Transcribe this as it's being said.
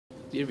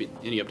Do you have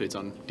any updates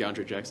on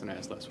Deondre Jackson? I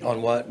asked last week.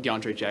 On what?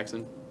 Deondre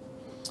Jackson.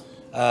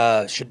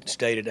 Should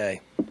stay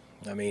today.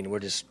 I mean,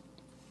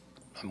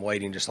 I'm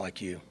waiting just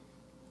like you.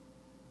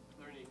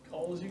 Are there any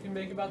calls you can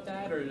make about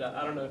that, or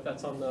I don't know if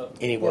that's on the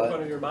What?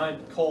 forefront of your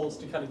mind, calls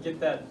to kind of get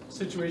that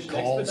situation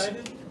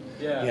expedited?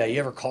 Yeah. Yeah, you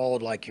ever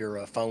called like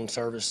your phone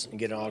service and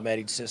get an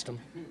automated system?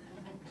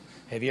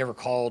 Have you ever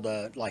called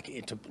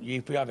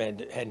you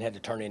hadn't had to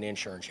turn in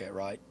insurance yet,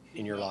 right,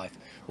 in your life?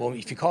 Well,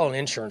 if you call an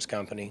insurance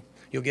company,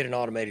 you'll get an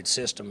automated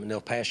system, and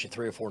they'll pass you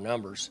 3 or 4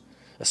 numbers.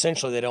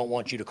 Essentially, they don't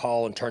want you to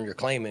call and turn your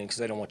claim in because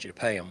they don't want you to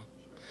pay them.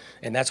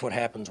 And that's what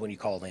happens when you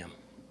call them.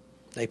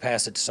 They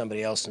pass it to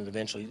somebody else, and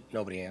eventually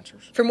nobody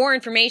answers. For more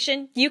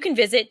information, you can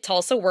visit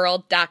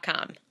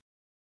TulsaWorld.com.